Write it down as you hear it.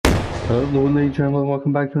Hello ladies and gentlemen,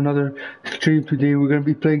 welcome back to another stream. Today we're going to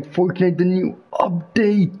be playing Fortnite, the new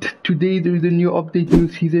update. Today there's a new update, new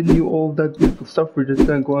season, new all that beautiful stuff. We're just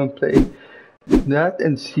going to go and play that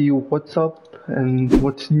and see what's up and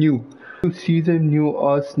what's new. New season, new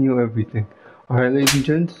us, new everything. Alright ladies and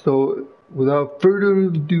gents, so without further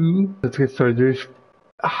ado, let's get started. There's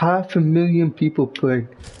 500,000 people playing.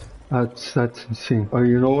 That's insane. Oh,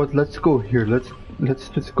 you know what? Let's go here. Let's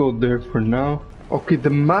just go there for now. Okay, the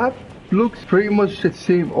map looks pretty much the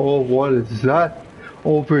same. Oh, what is that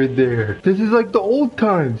over there? This is like the old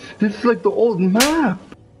times. This is like the old map.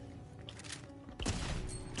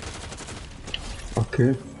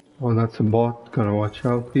 Okay. Oh, that's a bot. Gotta watch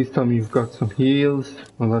out. Please tell me you've got some heals.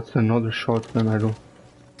 Oh, that's another shotgun. I don't.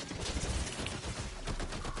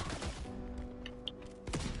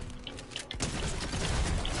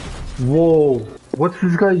 Whoa. What's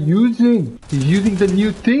this guy using? He's using the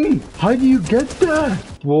new thing. How do you get that?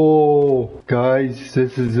 Whoa, guys,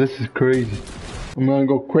 this is crazy. I'm gonna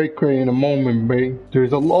go cray in a moment, babe.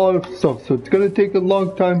 There's a lot of stuff, so it's gonna take a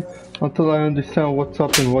long time until I understand what's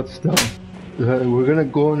up and what's down. We're gonna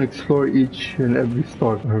go and explore each and every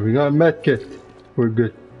star. We got a medkit. We're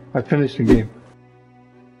good. I finished the game.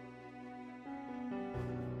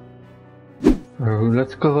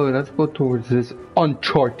 Let's go towards this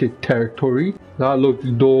uncharted territory. That looks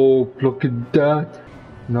dope. Look at that.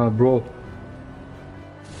 Nah, bro.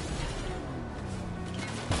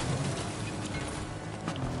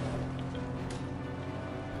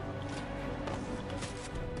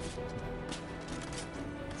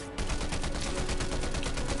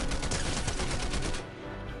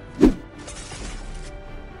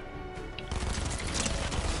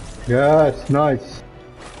 Yes, nice.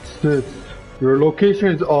 This. Your location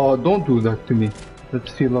is, oh, don't do that to me.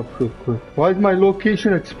 Let's seal up real quick. Why is my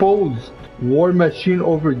location exposed? War machine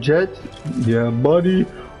over jet? Yeah, buddy.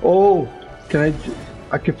 Oh, I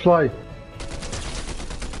can fly.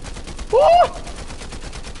 Oh!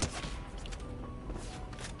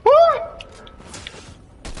 Oh!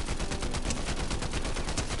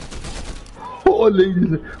 Oh,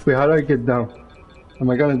 ladies. Wait, how do I get down? Am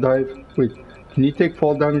I gonna dive? Wait, can you take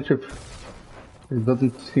fall damage if... It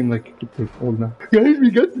doesn't seem like you could take fall now. Guys, we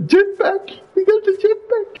got the jetpack! We got the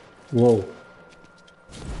jetpack! Whoa.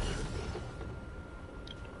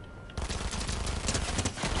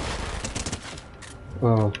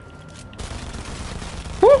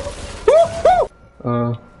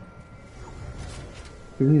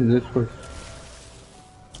 We need this first.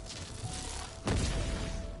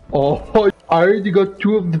 Oh, I already got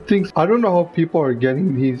 2 of the things. I don't know how people are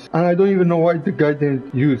getting these, and I don't even know why the guy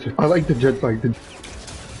didn't use it. I like the jetpack.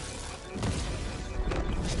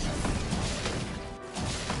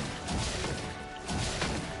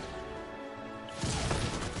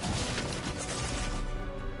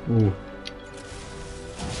 Ooh.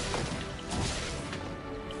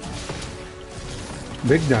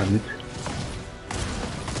 Big damage.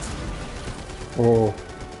 Oh.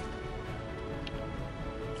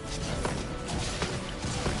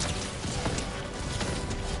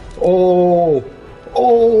 Oh,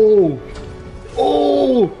 oh,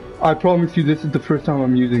 oh! I promise you this is the first time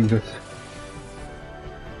I'm using this.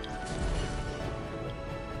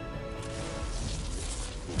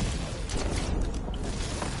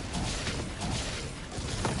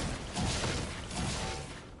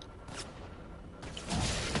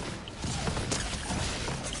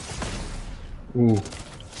 Ooh.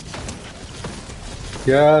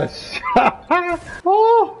 Yes!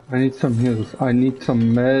 Oh! I need some heals. I need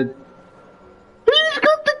some med. He's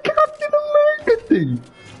got the Captain America thing!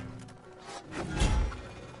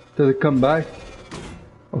 Does it come back?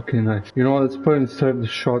 Okay, nice. You know what? Let's put it instead of the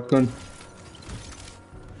shotgun.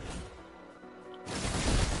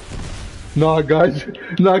 Nah, guys.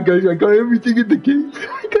 Nah, guys. I got everything in the game.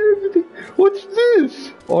 I got everything. What's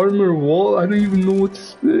this? Armor wall? I don't even know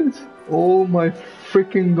what's this. Oh my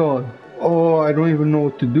freaking god. Oh, I don't even know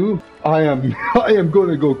what to do. I am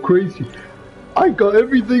gonna go crazy. I got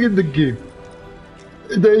everything in the game.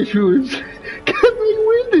 The issue is, can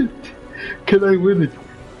I win it? Can I win it?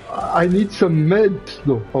 I need some meds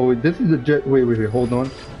though. Oh wait, this is a jet. Wait, hold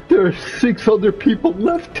on. There are 6 other people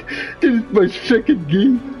left. This is my second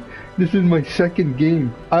game. This is my second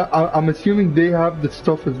game. I'm assuming they have the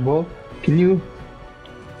stuff as well. Can you?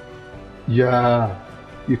 Yeah,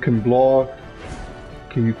 you can block.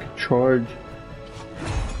 Okay, you can charge.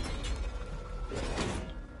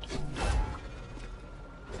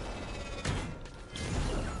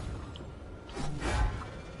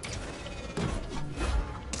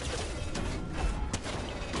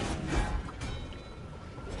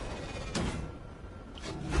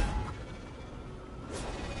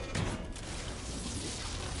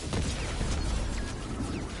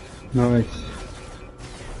 Nice.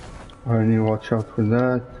 I need to watch out for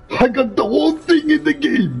that. I got the whole thing in the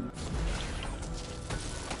game!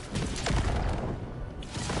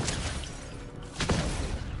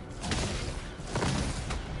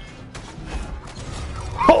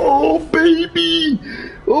 Oh baby!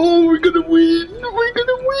 Oh, we're gonna win! We're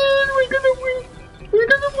gonna win! We're gonna win! We're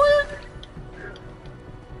gonna win!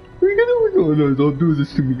 We're gonna win! Oh no, don't do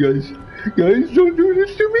this to me, guys. Guys, don't do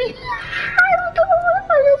this to me!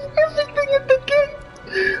 I have everything in the game!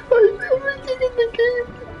 I have everything in the game!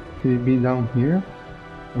 Can he be down here?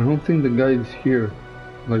 I don't think the guy is here.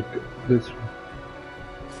 Like this one.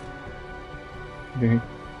 Okay.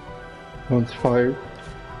 One's fired.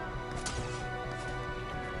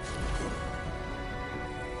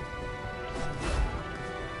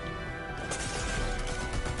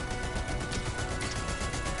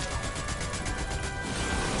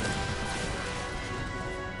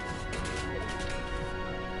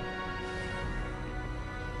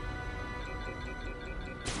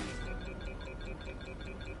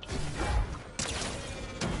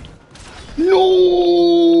 No!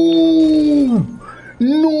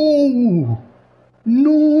 No!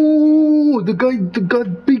 No! The guy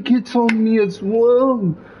got big hits on me as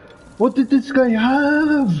well. What did this guy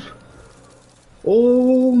have?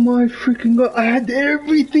 Oh my freaking god! I had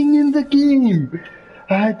everything in the game.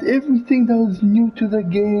 I had everything that was new to the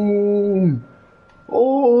game.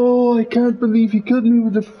 Oh, I can't believe he killed me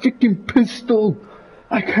with a freaking pistol.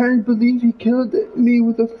 I can't believe he killed me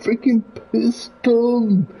with a freaking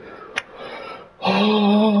pistol.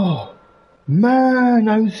 Oh, man,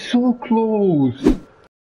 I was so close.